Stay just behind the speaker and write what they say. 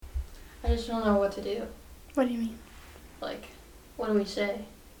I just don't know what to do. What do you mean? Like, what do we say?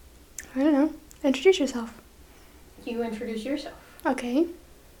 I don't know. Introduce yourself. You introduce yourself. Okay.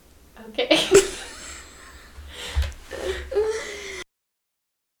 Okay.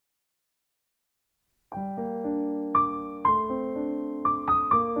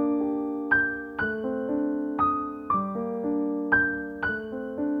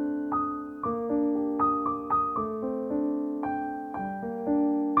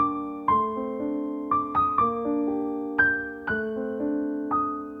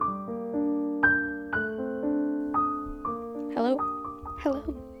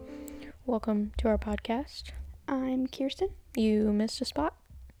 Hello. Welcome to our podcast. I'm Kirsten. You missed a spot.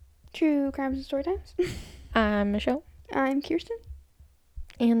 True Crimes and Story Times. I'm Michelle. I'm Kirsten.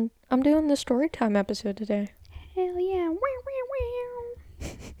 And I'm doing the story time episode today. Hell yeah. Wow, wow, wow.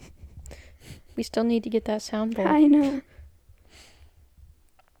 We still need to get that soundboard. I know.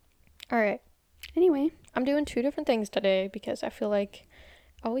 Alright. Anyway. I'm doing two different things today because I feel like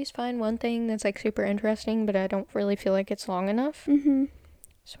I always find one thing that's like super interesting, but I don't really feel like it's long enough. Mm-hmm.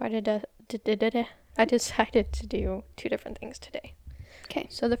 So I decided to do two different things today. Okay.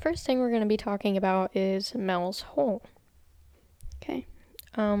 So the first thing we're going to be talking about is Mel's Hole. Okay.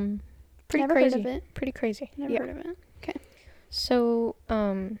 Pretty Never crazy. heard of it. Pretty crazy. Never heard of it. Okay. So,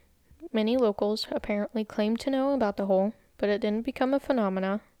 many locals apparently claim to know about the hole, but it didn't become a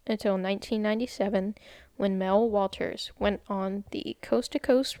phenomena until 1997 when Mel Walters went on the Coast to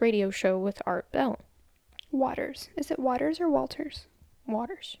Coast radio show with Art Bell. Waters. Is it Waters or Walters?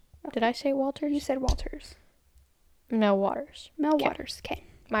 Waters. Okay. Did I say Walters? You said Walters. Mel Waters. Mel Okay. Waters. Okay.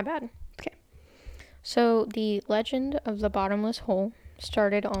 My bad. Okay. So, the legend of the bottomless hole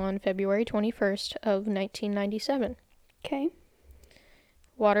started on February 21st of 1997. Okay.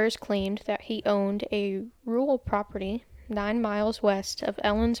 Waters claimed that he owned a rural property 9 miles west of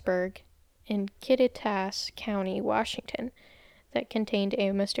Ellensburg in Kittitas County, Washington, that contained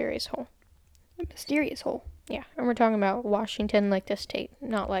a mysterious hole. A mysterious hole. Yeah, and we're talking about Washington like the state,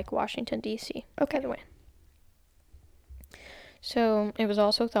 not like Washington, D.C. Okay. By the way. So, it was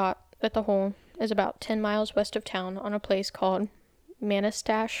also thought that the hole is about 10 miles west of town on a place called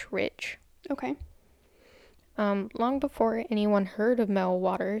Manistash Ridge. Okay. Long before anyone heard of Mel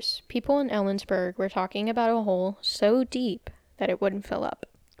Waters, people in Ellensburg were talking about a hole so deep that it wouldn't fill up.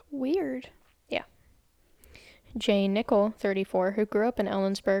 Weird. Yeah. Jane Nickel, 34, who grew up in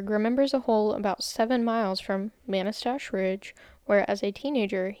Ellensburg, remembers a hole about 7 miles from Manistash Ridge, where as a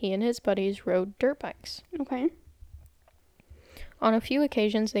teenager, he and his buddies rode dirt bikes. Okay. On a few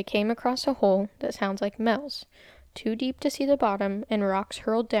occasions, they came across a hole that sounds like Mel's. Too deep to see the bottom, and rocks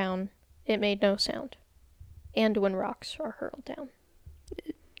hurled down. It made no sound. And when rocks are hurled down.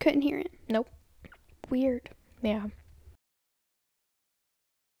 Couldn't hear it. Nope. Weird. Yeah.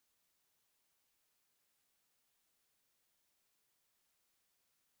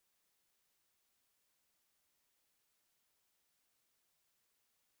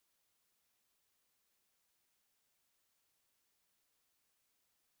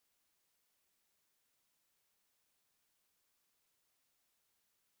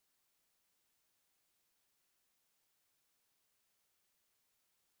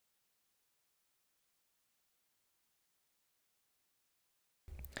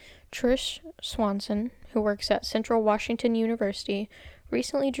 Trish Swanson, who works at Central Washington University,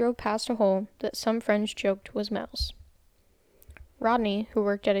 recently drove past a hole that some friends joked was Mel's. Rodney, who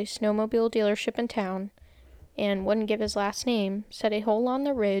worked at a snowmobile dealership in town and wouldn't give his last name, said a hole on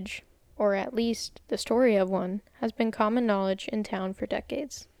the ridge, or at least the story of one, has been common knowledge in town for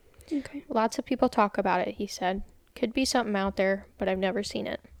decades. Okay. Lots of people talk about it, he said. Could be something out there, but I've never seen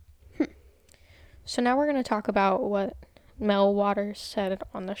it. So now we're going to talk about what Mel Waters said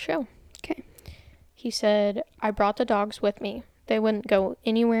on the show. Okay. He said, I brought the dogs with me. They wouldn't go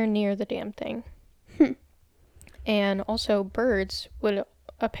anywhere near the damn thing. And also, birds would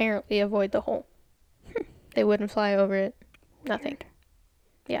apparently avoid the hole. They wouldn't fly over it. Nothing. Weird.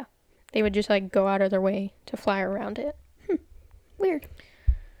 Yeah. They would just, go out of their way to fly around it. Weird.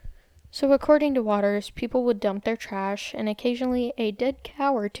 So, according to Waters, people would dump their trash and occasionally a dead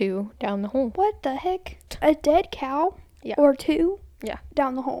cow or two down the hole. What the heck? A dead cow? Yeah. Or two? Yeah.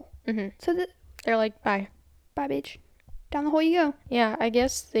 Down the hole. Mm-hmm. So They're like, bye. bye, bitch. Down the hole you go. Yeah, I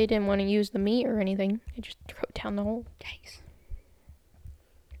guess they didn't want to use the meat or anything. They just threw it down the hole. Yikes.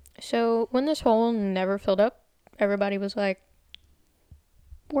 So, when this hole never filled up, everybody was like,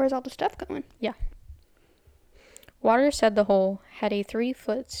 Where's all the stuff going? yeah. Waters said the hole had a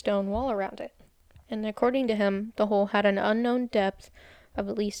 3-foot stone wall around it. And according to him, the hole had an unknown depth of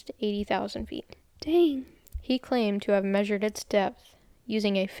at least 80,000 feet. Dang. He claimed to have measured its depth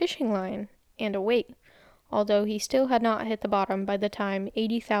using a fishing line and a weight, although he still had not hit the bottom by the time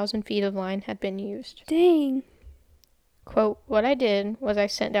 80,000 feet of line had been used. Dang. Quote, "What I did was I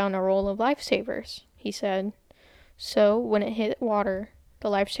sent down a roll of lifesavers," he said. "So when it hit water, the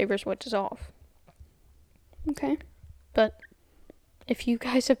lifesavers would dissolve." Okay. But if you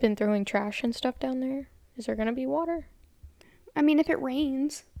guys have been throwing trash and stuff down there, is there going to be water? I mean, if it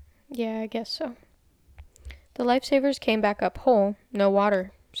rains. Yeah, I guess so. The lifesavers came back up whole, no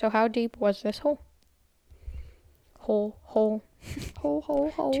water. So how deep was this hole? Hole. Hole.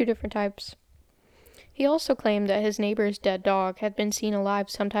 Two different types. He also claimed that his neighbor's dead dog had been seen alive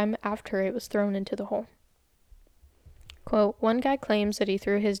sometime after it was thrown into the hole. Quote, "One guy claims that he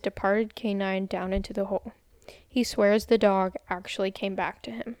threw his departed canine down into the hole. He swears the dog actually came back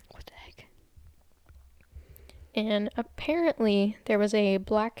to him." What the heck? And apparently there was a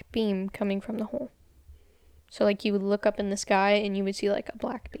black beam coming from the hole. So like you would look up in the sky and you would see like a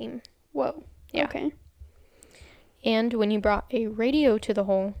black beam. Whoa. Yeah. Okay. And when you brought a radio to the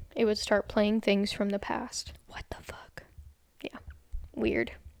hole, it would start playing things from the past. What the fuck? Yeah.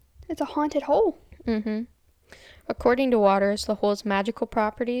 Weird. It's a haunted hole. Mm-hmm. According to Waters, the hole's magical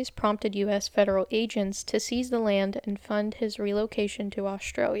properties prompted U.S. federal agents to seize the land and fund his relocation to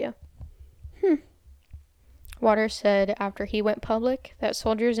Australia. Waters said after he went public that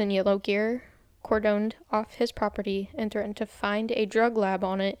soldiers in yellow gear cordoned off his property and threatened to find a drug lab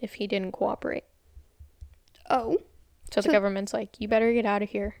on it if he didn't cooperate. Oh. So the government's like, you better get out of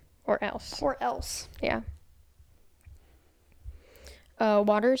here or else. Or else. Yeah.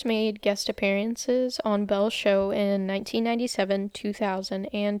 Waters made guest appearances on Bell's show in 1997, 2000,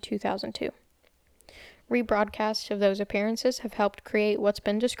 and 2002. Rebroadcasts of those appearances have helped create what's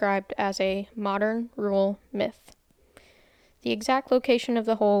been described as a modern rural myth. The exact location of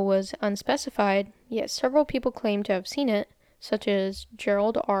the hole was unspecified, yet several people claim to have seen it, such as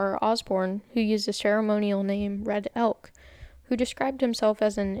Gerald R. Osborne, who used the ceremonial name Red Elk, who described himself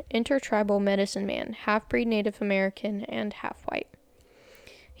as an intertribal medicine man, half-breed Native American and half-white.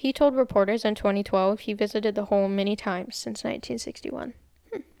 He told reporters in 2012 he visited the hole many times since 1961.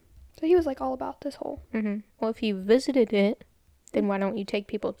 So he was like all about this hole. Mm-hmm. Well, if you visited it, then why don't you take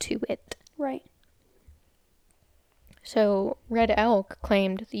people to it? Right. So, Red Elk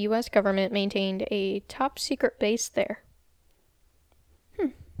claimed the U.S. government maintained a top-secret base there.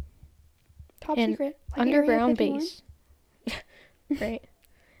 Top An secret. Like underground Area 51? base. Right.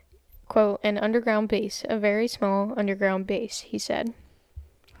 Quote, "An underground base, a very small underground base," he said.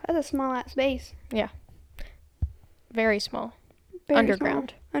 That's a small ass base. Yeah. Very small. Very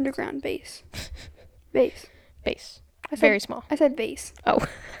Underground. Small. Underground base. Base. Base. I said, Very small. I said vase. Oh.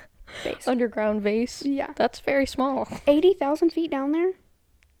 Base. Underground base? Yeah. That's very small. 80,000 feet down there?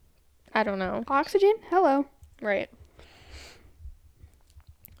 I don't know. Oxygen? Hello. Right.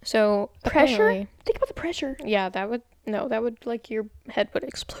 So, Pressure? apparently- Think about the pressure. Yeah, that would, like, your head would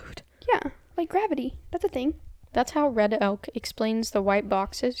explode. Yeah. Like gravity. That's a thing. That's how Red Elk explains the white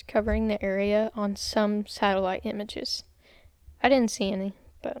boxes covering the area on some satellite images. I didn't see any,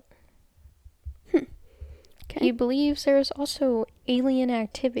 but... Okay. He believes there is also alien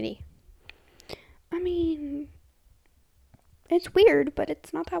activity. I mean, it's weird, but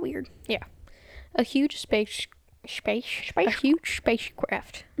it's not that weird. Yeah. A huge spacecraft.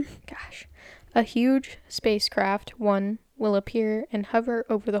 Gosh. A huge spacecraft, one, will appear and hover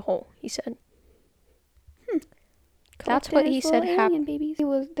over the hole, he said. That's what he said happened. Babies.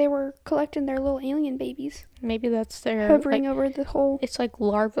 They were collecting their little alien babies. Maybe that's their... Hovering over the hole. It's like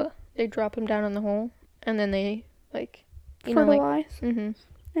larva. They drop them down in the hole, and then they, like... fertilize. Mm-hmm.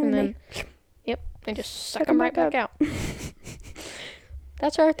 And then... Yep. They just suck them right back out.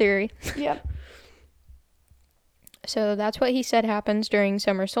 That's our theory. Yep. So that's what he said happens during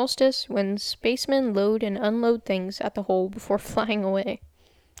summer solstice when spacemen load and unload things at the hole before flying away.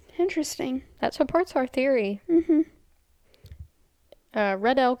 Interesting. That supports our theory. Mm-hmm.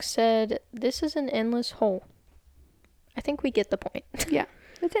 Red Elk said, "This is an endless hole." I think we get the point. Yeah.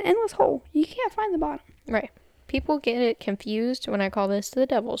 It's an endless hole. You can't find the bottom. Right. People get it confused when I call this the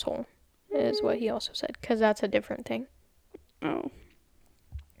devil's hole, is what he also said, because that's a different thing. Oh.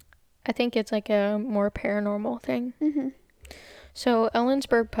 I think it's like a more paranormal thing. Mm-hmm. So,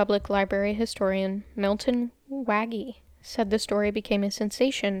 Ellensburg Public Library historian Milton Waggy said the story became a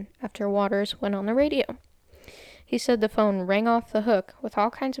sensation after Waters went on the radio. He said the phone rang off the hook with all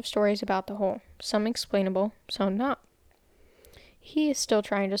kinds of stories about the hole, some explainable, some not. He is still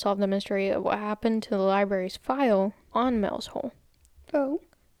trying to solve the mystery of what happened to the library's file on Mel's hole. Oh.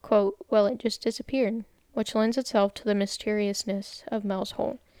 Quote, "Well, it just disappeared," which lends itself to the mysteriousness of Mel's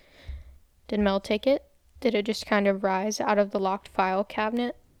hole. Did Mel take it? Did it just kind of rise out of the locked file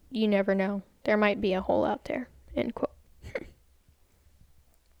cabinet? You never know. There might be a hole out there. End quote.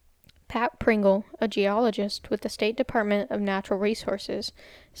 Pat Pringle, a geologist with the State Department of Natural Resources,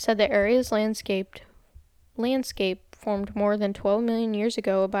 said the area's landscape formed more than 12 million years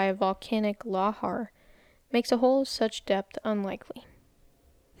ago by a volcanic lahar makes a hole of such depth unlikely.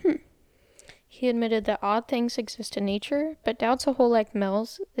 He admitted that odd things exist in nature, but doubts a hole like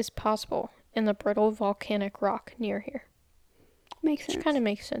Mel's is possible in the brittle volcanic rock near here. Makes sense. Which kind of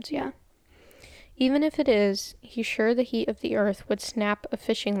makes sense, yeah. Even if it is, he's sure the heat of the earth would snap a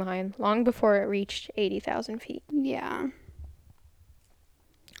fishing line long before it reached 80,000 feet. Yeah.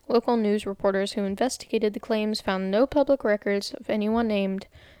 Local news reporters who investigated the claims found no public records of anyone named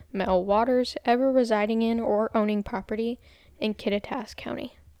Mel Waters ever residing in or owning property in Kittitas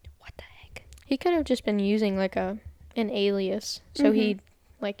County. What the heck? He could have just been using like an alias, so he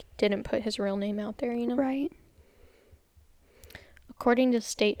didn't put his real name out there, you know? Right. According to the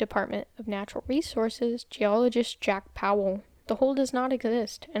State Department of Natural Resources, geologist Jack Powell, the hole does not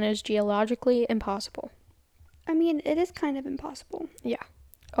exist and is geologically impossible. I mean, it is kind of impossible. Yeah.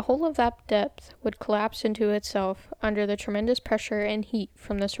 A hole of that depth would collapse into itself under the tremendous pressure and heat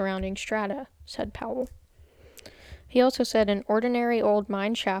from the surrounding strata, said Powell. He also said an ordinary old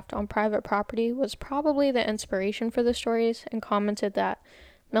mine shaft on private property was probably the inspiration for the stories and commented that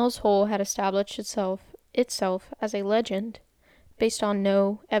Mel's Hole had established itself as a legend based on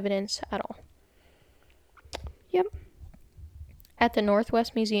no evidence at all. Yep. At the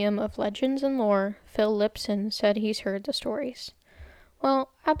Northwest Museum of Legends and Lore, Phil Lipson said he's heard the stories.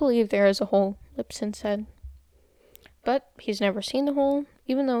 Well, I believe there is a hole, Lipson said. But he's never seen the hole,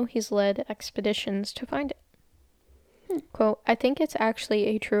 even though he's led expeditions to find it. Quote, I think it's actually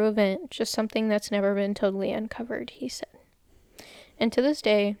a true event, just something that's never been totally uncovered, he said. And to this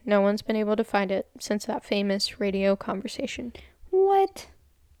day, no one's been able to find it since that famous radio conversation. What?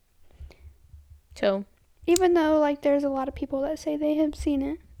 So, even though, like, there's a lot of people that say they have seen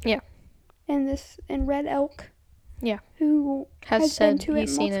it. Yeah. And Red Elk. Yeah. Who has been to it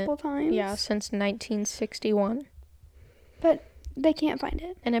multiple times. Yeah, since 1961. But they can't find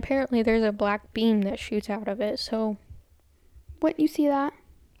it. And apparently there's a black beam that shoots out of it, so... Wouldn't you see that?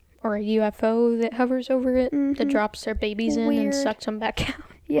 Or a UFO that hovers over it, that drops their babies in and sucks them back out.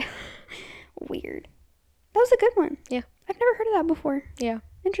 Yeah. Weird. That was a good one. Yeah. I've never heard of that before. Yeah.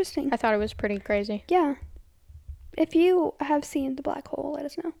 Interesting. I thought it was pretty crazy. Yeah. If you have seen the black hole, let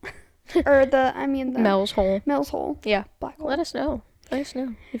us know. Or the Mel's Hole. Mel's Hole. Yeah. Black hole. Let us know. Let us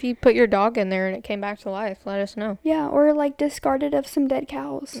know. If you put your dog in there and it came back to life, let us know. Yeah, or like discarded of some dead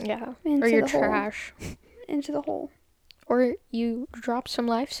cows. Yeah. Or your trash. Into the hole. Or you drop some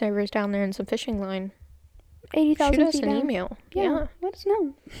lifesavers down there in some fishing line. 80,000 feet Shoot us an down. email. Yeah. Let us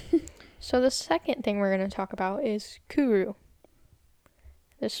know. So the second thing we're going to talk about is Kuru.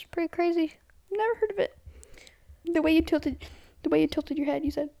 This is pretty crazy. Never heard of it. The way you tilted your head,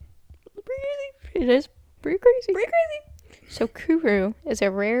 you said, pretty crazy. It is pretty crazy. Pretty crazy. So Kuru is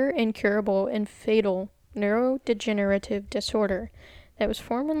a rare, incurable, and fatal neurodegenerative disorder that was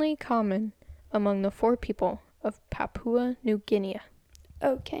formerly common among the 4 people of Papua New Guinea.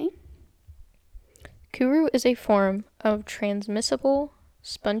 Okay. Kuru is a form of transmissible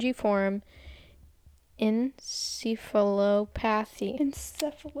spongiform encephalopathy.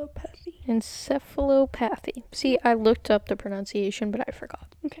 Encephalopathy. See, I looked up the pronunciation, but I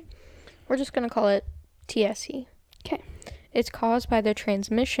forgot. Okay. We're just going to call it TSE. Okay. It's caused by the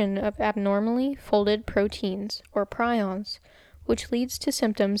transmission of abnormally folded proteins, or prions, which leads to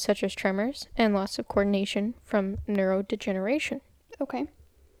symptoms such as tremors and loss of coordination from neurodegeneration. Okay.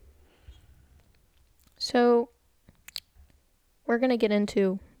 So, we're going to get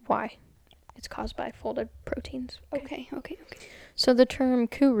into why it's caused by folded proteins. Okay. So, the term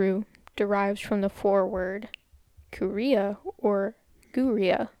Kuru derives from the 4-word kuria or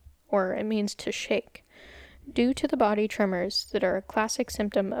guria, or it means to shake, due to the body tremors that are a classic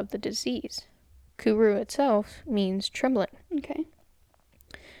symptom of the disease. Kuru itself means trembling. Okay.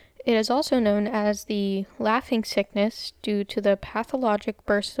 It is also known as the laughing sickness due to the pathologic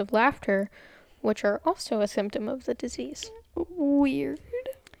bursts of laughter, which are also a symptom of the disease. Weird.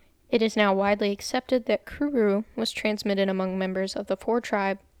 It is now widely accepted that Kuru was transmitted among members of the 4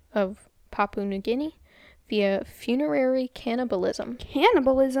 tribe of Papua New Guinea via funerary cannibalism.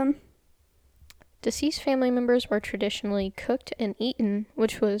 Cannibalism? Deceased family members were traditionally cooked and eaten,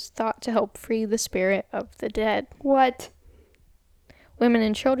 which was thought to help free the spirit of the dead. What? Women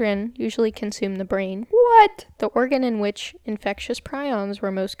and children usually consume the brain, What? the organ in which infectious prions were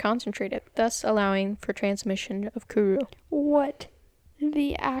most concentrated, thus allowing for transmission of Kuru. What?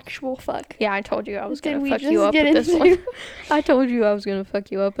 the actual fuck? Yeah, I told you I was Did gonna we fuck you just up get with this into- one. I told you I was gonna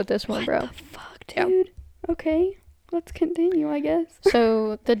fuck you up with this one, bro. What the fuck, Yeah. dude? Okay, let's continue, I guess.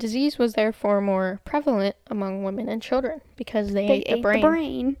 So the disease was therefore more prevalent among women and children because they ate the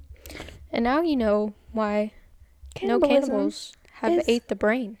brain. And now you know why no cannibals have ate the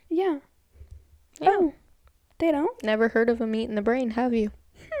brain. Yeah. Yeah. Oh, they don't? Never heard of them eating the brain, have you?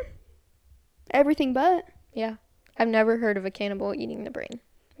 Everything but. Yeah. I've never heard of a cannibal eating the brain.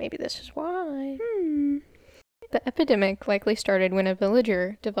 Maybe this is why. The epidemic likely started when a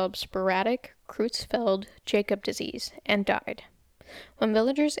villager developed sporadic Creutzfeldt-Jakob disease and died. When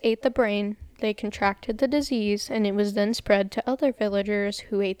villagers ate the brain, they contracted the disease, and it was then spread to other villagers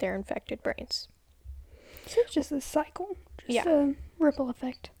who ate their infected brains. So it's just a cycle. Just Yeah. a ripple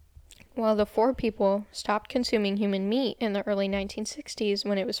effect. While the 4 people stopped consuming human meat in the early 1960s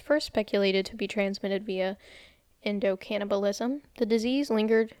when it was first speculated to be transmitted via endocannibalism, the disease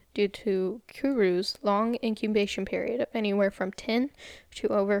lingered due to Kuru's long incubation period of anywhere from 10 to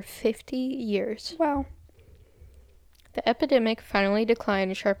over 50 years. Wow. The epidemic finally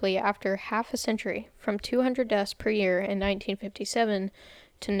declined sharply after half a century, from 200 deaths per year in 1957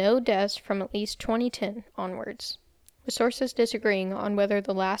 to no deaths from at least 2010 onwards, with sources disagreeing on whether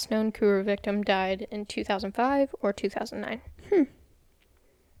the last known Kuru victim died in 2005 or 2009.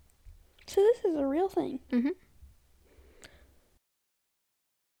 So this is a real thing. Mm-hmm.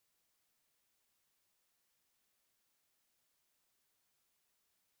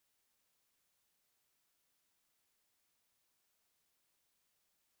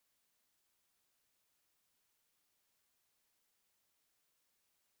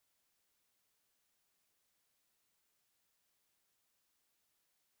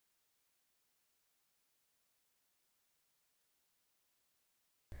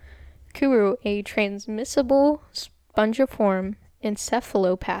 Kuru, a transmissible spongiform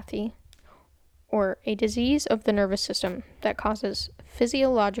encephalopathy, or a disease of the nervous system that causes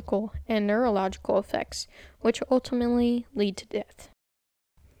physiological and neurological effects, which ultimately lead to death.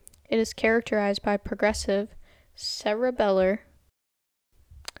 It is characterized by progressive cerebellar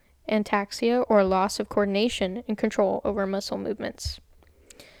ataxia or loss of coordination and control over muscle movements.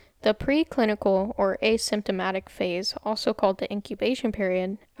 The preclinical or asymptomatic phase, also called the incubation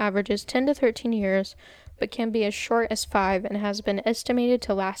period, averages 10 to 13 years, but can be as short as 5 and has been estimated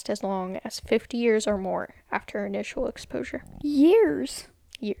to last as long as 50 years or more after initial exposure. Years?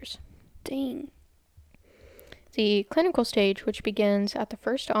 Dang. The clinical stage, which begins at the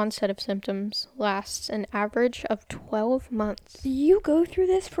first onset of symptoms, lasts an average of 12 months. You go through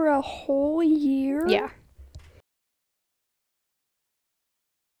this for a whole year? Yeah.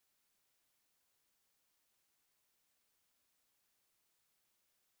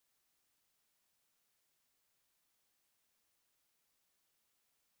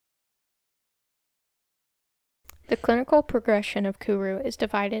 The clinical progression of Kuru is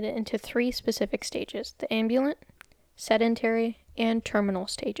divided into 3 specific stages: the ambulant, sedentary, and terminal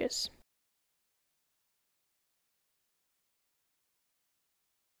stages.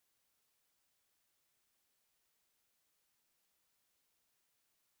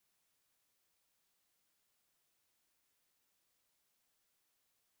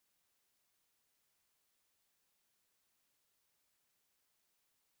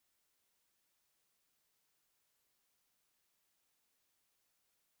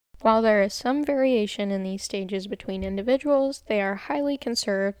 While there is some variation in these stages between individuals, they are highly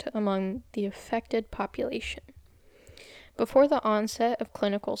conserved among the affected population. Before the onset of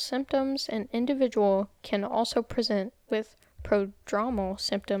clinical symptoms, an individual can also present with prodromal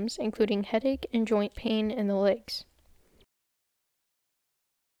symptoms, including headache and joint pain in the legs.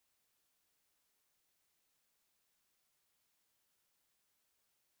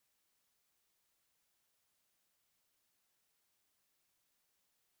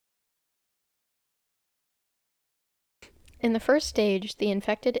 In the first stage, the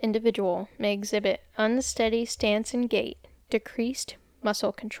infected individual may exhibit unsteady stance and gait, decreased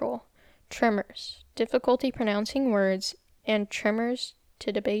muscle control, tremors, difficulty pronouncing words, and tremors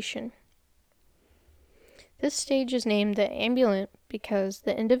to debation. This stage is named the ambulant because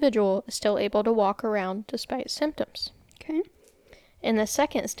the individual is still able to walk around despite symptoms. Okay. In the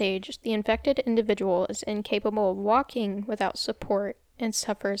second stage, the infected individual is incapable of walking without support and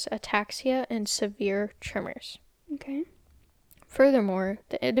suffers ataxia and severe tremors. Okay. Furthermore,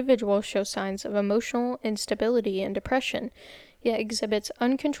 the individual shows signs of emotional instability and depression, yet exhibits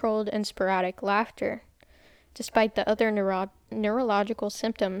uncontrolled and sporadic laughter. Despite the other neurological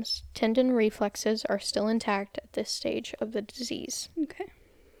symptoms, tendon reflexes are still intact at this stage of the disease. Okay.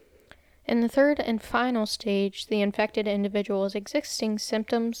 In the third and final stage, the infected individual's existing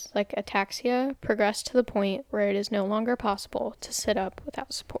symptoms, like ataxia, progress to the point where it is no longer possible to sit up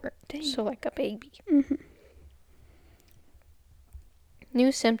without support. Dang. So like a baby. Mm-hmm.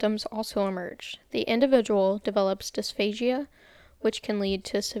 New symptoms also emerge. The individual develops dysphagia, which can lead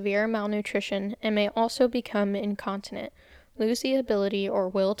to severe malnutrition and may also become incontinent, lose the ability or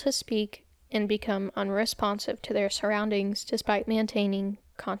will to speak, and become unresponsive to their surroundings despite maintaining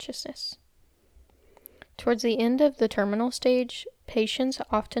consciousness. Towards the end of the terminal stage, patients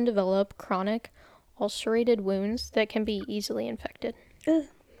often develop chronic ulcerated wounds that can be easily infected. Ugh.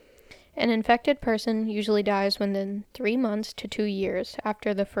 An infected person usually dies within 3 months to 2 years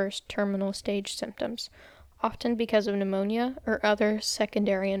after the first terminal stage symptoms, often because of pneumonia or other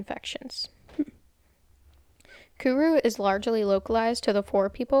secondary infections. Kuru is largely localized to the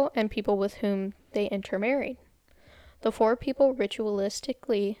 4 people and people with whom they intermarried. The 4 people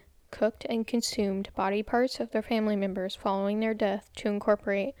ritualistically cooked and consumed body parts of their family members following their death to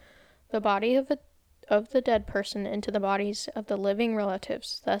incorporate the body of the dead person into the bodies of the living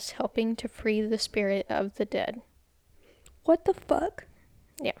relatives, thus helping to free the spirit of the dead. What the fuck?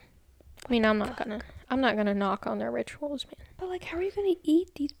 Yeah. I mean, I'm not gonna knock on their rituals, man. But like, how are you gonna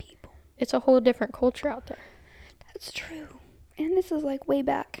eat these people? It's a whole different culture out there. That's true. And this is like way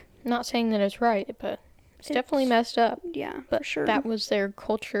back. Not saying that it's right, but it's definitely messed up. Yeah, But for sure. that was their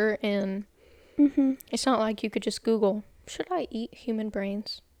culture, and it's not like you could just Google, should I eat human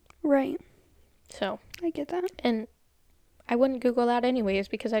brains? Right. So, I get that. and I wouldn't Google that anyways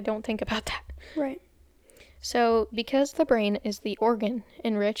because I don't think about that. Right. So, because the brain is the organ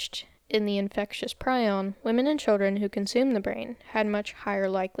enriched in the infectious prion, women and children who consume the brain had much higher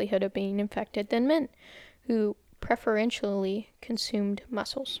likelihood of being infected than men, who preferentially consumed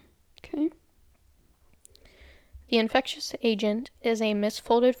muscles. Okay. The infectious agent is a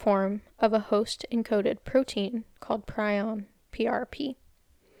misfolded form of a host-encoded protein called prion, PRP.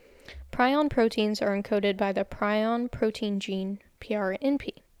 Prion proteins are encoded by the prion protein gene, PRNP.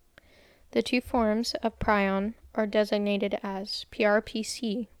 The 2 forms of prion are designated as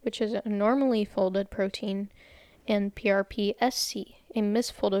PRPC, which is a normally folded protein, and PRPSC, a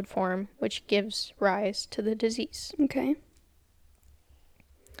misfolded form, which gives rise to the disease. Okay.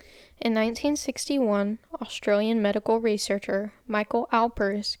 In 1961, Australian medical researcher Michael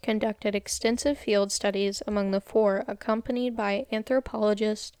Alpers conducted extensive field studies among the 4, accompanied by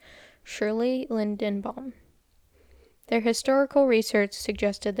anthropologist Shirley Lindenbaum. Their historical research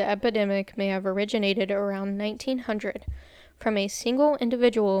suggested the epidemic may have originated around 1900 from a single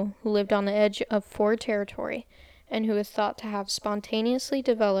individual who lived on the edge of Ford territory and who is thought to have spontaneously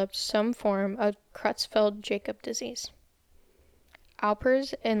developed some form of Creutzfeldt-Jakob disease.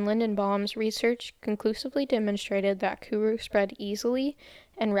 Alpers and Lindenbaum's research conclusively demonstrated that Kuru spread easily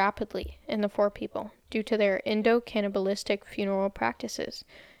and rapidly in the 4 people due to their endo-cannibalistic funeral practices,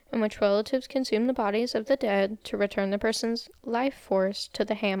 in which relatives consume the bodies of the dead to return the person's life force to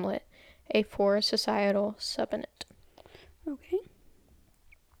the hamlet, a 4 societal subunit. Okay.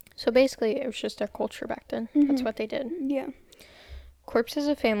 So basically, it was just their culture back then. That's what they did. Yeah. Corpses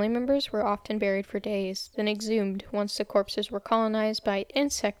of family members were often buried for days, then exhumed once the corpses were colonized by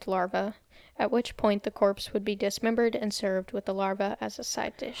insect larvae, at which point the corpse would be dismembered and served with the larva as a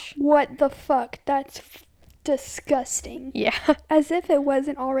side dish. What the fuck? That's disgusting. Yeah. As if it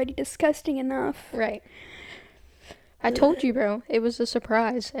wasn't already disgusting enough. Right. I told you, bro. It was a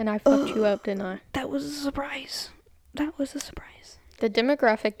surprise, and I fucked you up, didn't I? That was a surprise. That was a surprise. The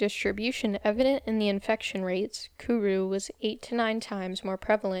demographic distribution evident in the infection rates, Kuru was 8 to 9 times more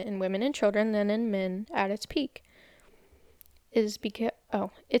prevalent in women and children than in men at its peak. It's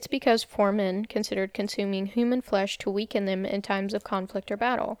because 4 men considered consuming human flesh to weaken them in times of conflict or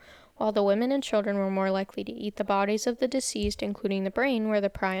battle, while the women and children were more likely to eat the bodies of the deceased, including the brain, where the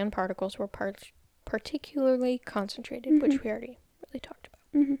prion particles were particularly concentrated, which we already really talked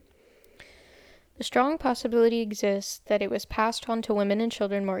about. The strong possibility exists that it was passed on to women and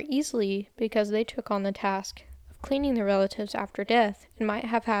children more easily because they took on the task of cleaning their relatives after death and might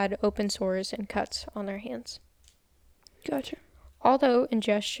have had open sores and cuts on their hands. Gotcha. Although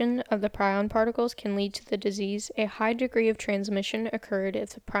ingestion of the prion particles can lead to the disease, a high degree of transmission occurred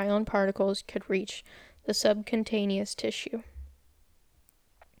if the prion particles could reach the subcutaneous tissue.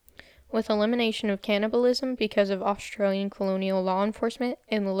 With elimination of cannibalism because of Australian colonial law enforcement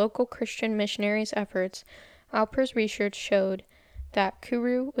and the local Christian missionaries' efforts, Alper's research showed that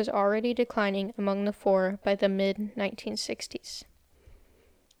Kuru was already declining among the 4 by the mid-1960s.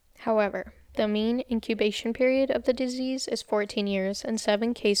 However, the mean incubation period of the disease is 14 years, and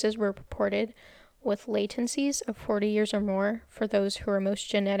 7 cases were reported with latencies of 40 years or more for those who are most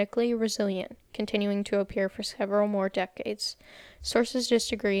genetically resilient, continuing to appear for several more decades. Sources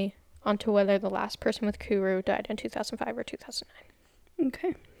disagree onto whether the last person with Kuru died in 2005 or 2009.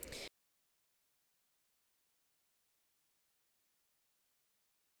 Okay.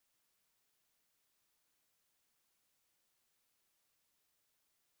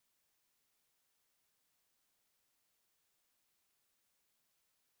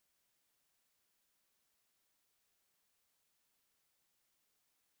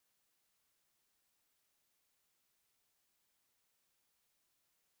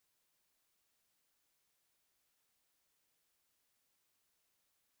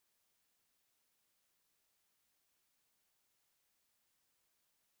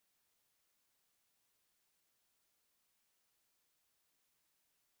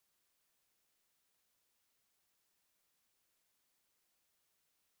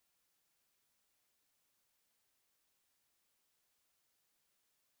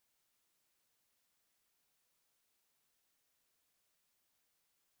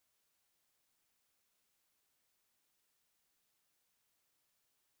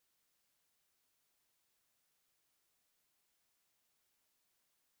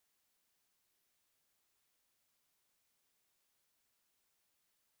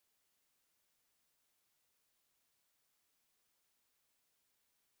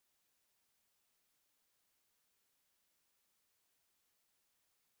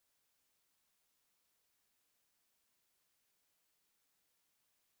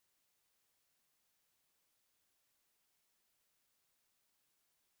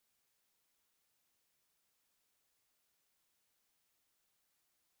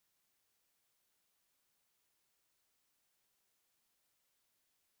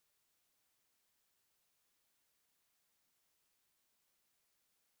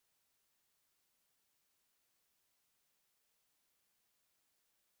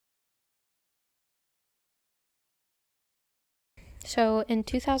 So, in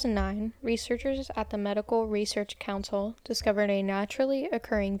 2009, researchers at the Medical Research Council discovered a naturally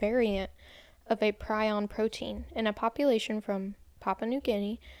occurring variant of a prion protein in a population from Papua New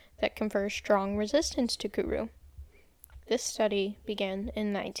Guinea that confers strong resistance to Kuru. This study began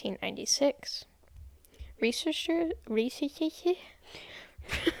in 1996.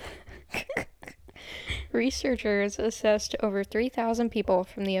 Researchers assessed over 3,000 people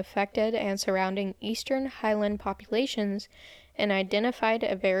from the affected and surrounding Eastern Highland populations and identified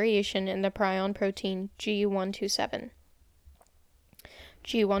a variation in the prion protein G127.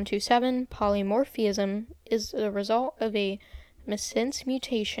 G127 polymorphism is the result of a missense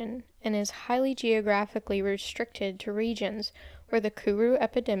mutation and is highly geographically restricted to regions where the Kuru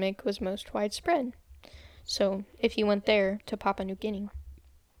epidemic was most widespread. So, if you went there to Papua New Guinea,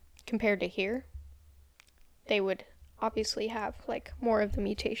 compared to here, they would obviously have, more of the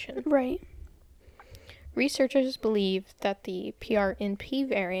mutation. Right. Researchers believe that the PRNP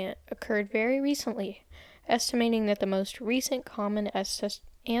variant occurred very recently, estimating that the most recent common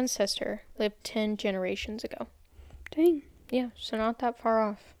ancestor lived 10 generations ago. Dang. Yeah, so not that far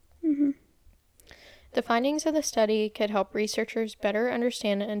off. Mm-hmm. The findings of the study could help researchers better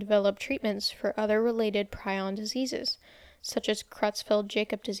understand and develop treatments for other related prion diseases, such as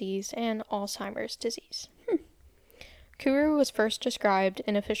Creutzfeldt-Jakob disease and Alzheimer's disease. Kuru was first described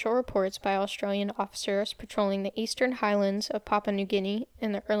in official reports by Australian officers patrolling the eastern highlands of Papua New Guinea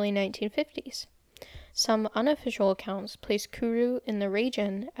in the early 1950s. Some unofficial accounts place Kuru in the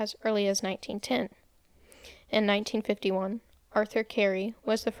region as early as 1910. In 1951, Arthur Carey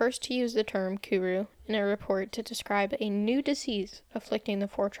was the first to use the term Kuru in a report to describe a new disease afflicting the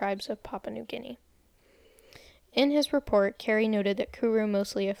 4 tribes of Papua New Guinea. In his report, Carey noted that Kuru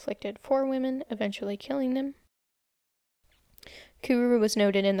mostly afflicted 4 women, eventually killing them. Kuru was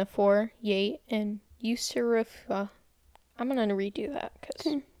noted in the 4, Yate, and Usurufa. I'm going to redo that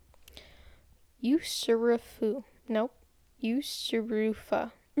because Usurufu. Nope.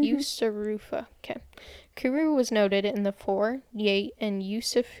 Usurufa. Usurufa. Okay. Kuru was noted in the 4, Yate, and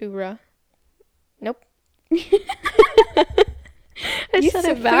Yusufura. Nope. I said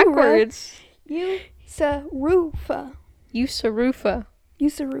it backwards. Usurufa. Usurufa.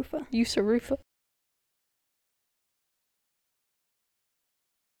 Usurufa. Usurufa.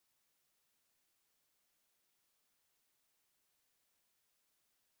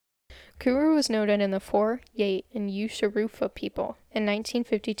 Kuru was noted in the 4, Yate, and Usurufa people in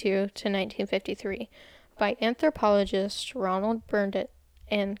 1952 to 1953 by anthropologists Ronald Burnett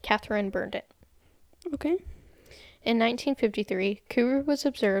and Catherine Burnett. Okay. In 1953, Kuru was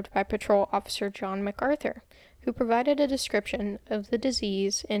observed by patrol officer John MacArthur, who provided a description of the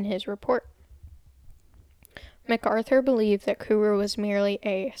disease in his report. MacArthur believed that Kuru was merely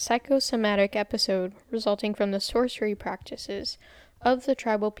a psychosomatic episode resulting from the sorcery practices of the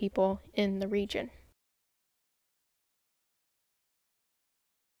tribal people in the region.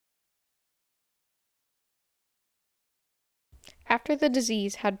 After the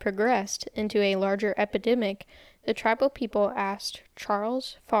disease had progressed into a larger epidemic, the tribal people asked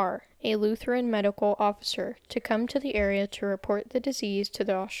Charles Farr, a Lutheran medical officer, to come to the area to report the disease to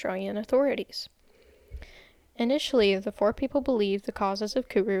the Australian authorities. Initially, the four people believed the causes of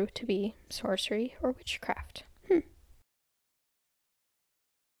Kuru to be sorcery or witchcraft.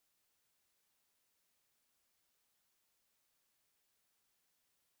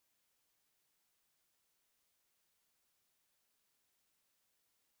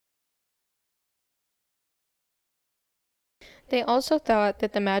 They also thought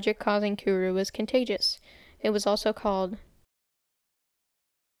that the magic causing Kuru was contagious. It was also called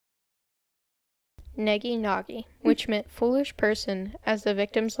Negi Nagi, which meant foolish person, as the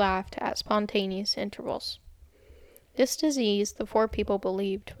victims laughed at spontaneous intervals. This disease, the four people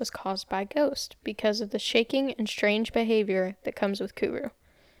believed, was caused by ghosts because of the shaking and strange behavior that comes with Kuru.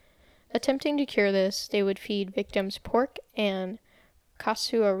 Attempting to cure this, they would feed victims pork and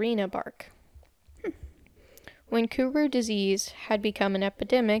casuarina bark. When Kuru disease had become an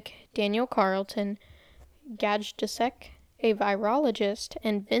epidemic, Daniel Carleton, Gajdusek, a virologist,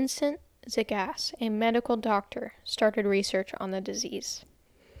 and Vincent Zagasse, a medical doctor, started research on the disease.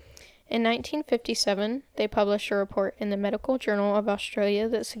 In 1957, they published a report in the Medical Journal of Australia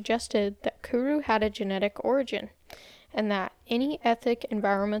that suggested that Kuru had a genetic origin, and that any ethic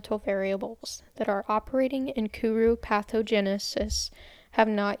environmental variables that are operating in Kuru pathogenesis have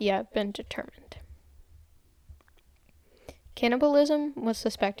not yet been determined. Cannibalism was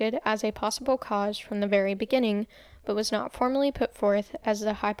suspected as a possible cause from the very beginning, but was not formally put forth as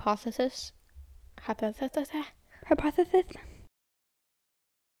the hypothesis.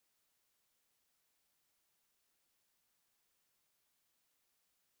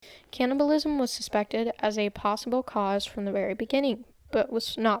 Cannibalism was suspected as a possible cause from the very beginning, but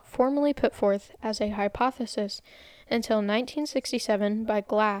was not formally put forth as a hypothesis until 1967 by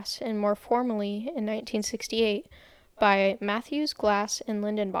Glass, and more formally in 1968 by Matthews, Glass, and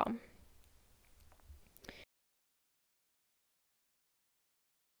Lindenbaum.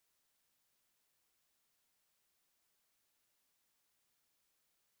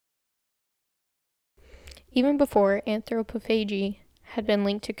 Even before anthropophagy had been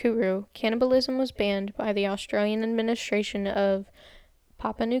linked to Kuru, cannibalism was banned by the Australian administration of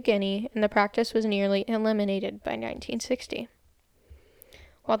Papua New Guinea, and the practice was nearly eliminated by 1960.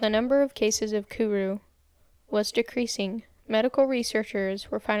 While the number of cases of Kuru was decreasing, medical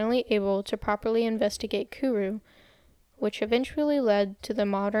researchers were finally able to properly investigate Kuru, which eventually led to the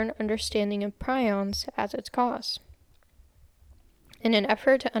modern understanding of prions as its cause. In an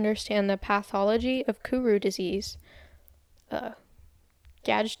effort to understand the pathology of Kuru disease,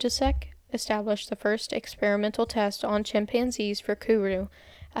 Gajdusek established the first experimental test on chimpanzees for Kuru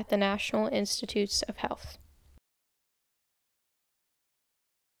at the National Institutes of Health.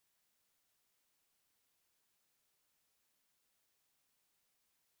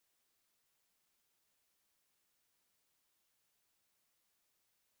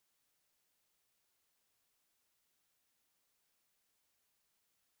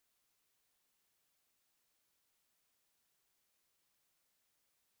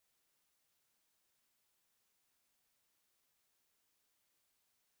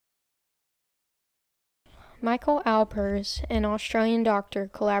 Michael Alpers, an Australian doctor,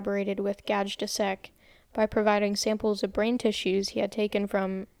 collaborated with Gajdusek by providing samples of brain tissues he had taken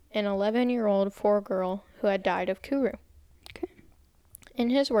from an 11-year-old girl who had died of Kuru. Okay. In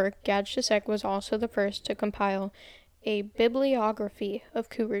his work, Gajdusek was also the first to compile a bibliography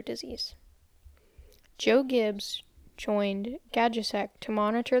of Kuru disease. Joe Gibbs joined Gajdusek to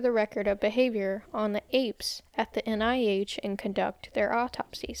monitor the record of behavior on the apes at the NIH and conduct their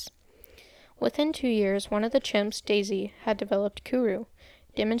autopsies. Within 2 years, one of the chimps, Daisy, had developed Kuru,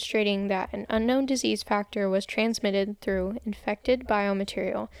 demonstrating that an unknown disease factor was transmitted through infected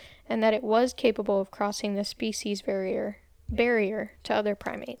biomaterial and that it was capable of crossing the species barrier to other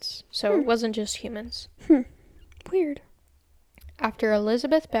primates. So it wasn't just humans. Weird. After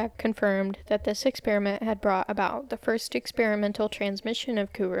Elizabeth Beck confirmed that this experiment had brought about the first experimental transmission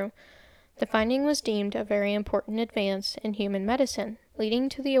of Kuru, the finding was deemed a very important advance in human medicine, leading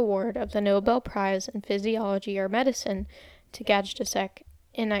to the award of the Nobel Prize in Physiology or Medicine to Gajdusek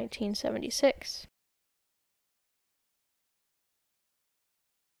in 1976.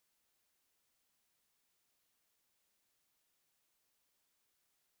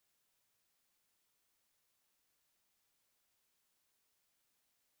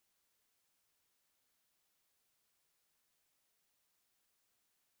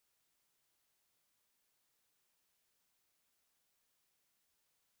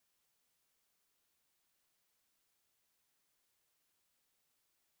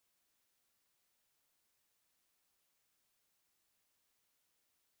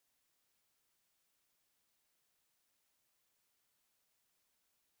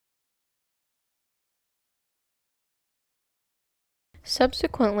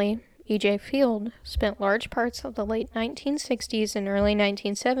 Subsequently, E.J. Field spent large parts of the late 1960s and early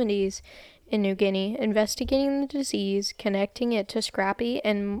 1970s in New Guinea investigating the disease, connecting it to scrapie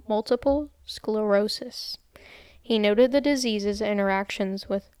and multiple sclerosis. He noted the disease's interactions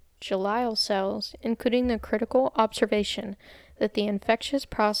with glial cells, including the critical observation that the infectious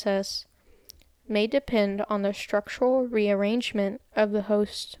process may depend on the structural rearrangement of the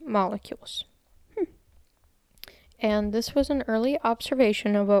host molecules. And this was an early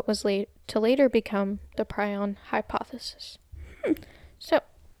observation of what was to later become the prion hypothesis. So,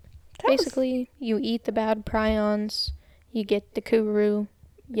 basically, you eat the bad prions, you get the Kuru,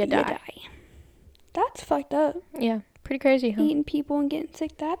 you die. That's fucked up. Yeah, pretty crazy, huh? Eating people and getting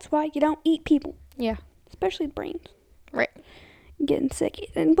sick. That's why you don't eat people. Yeah. Especially the brains. Right. Getting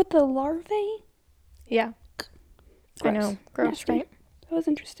sick. And with the larvae? Yeah. Gross. I know. Gross, Nasty. right? That was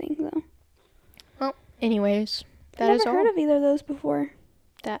interesting, though. Well, anyways, I've never heard of either of those before.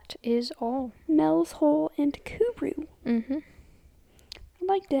 That is all. Mel's Hole and Kuru. Mm-hmm. I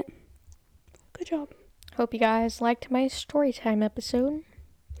liked it. Good job. Hope you guys liked my story time episode.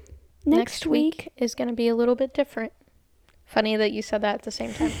 Next week is going to be a little bit different. Funny that you said that at the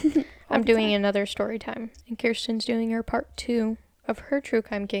same time. I'm doing another story time, and Kirsten's doing her part 2 of her true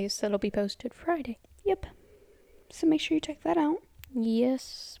crime case that'll be posted Friday. Yep. So make sure you check that out.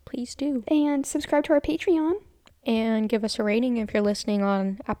 Yes, please do. And subscribe to our Patreon. And give us a rating if you're listening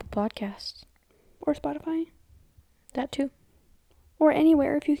on Apple Podcasts. Or Spotify. That too. Or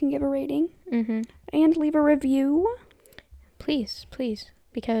anywhere if you can give a rating. Mm-hmm. And leave a review. Please.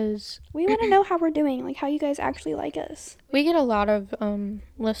 Because we want to know how we're doing, like how you guys actually like us. We get a lot of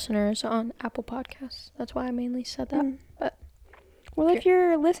listeners on Apple Podcasts. That's why I mainly said that. But if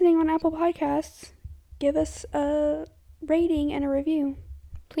you're listening on Apple Podcasts, give us a rating and a review.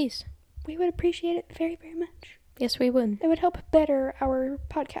 Please. We would appreciate it very, very much. Yes, we would. It would help better our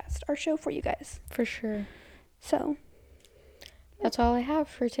podcast, our show for you guys. For sure. So. That's all I have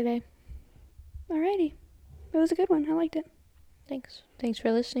for today. Alrighty. It was a good one. I liked it. Thanks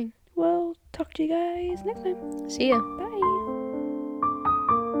for listening. We'll talk to you guys next time. See ya. Bye.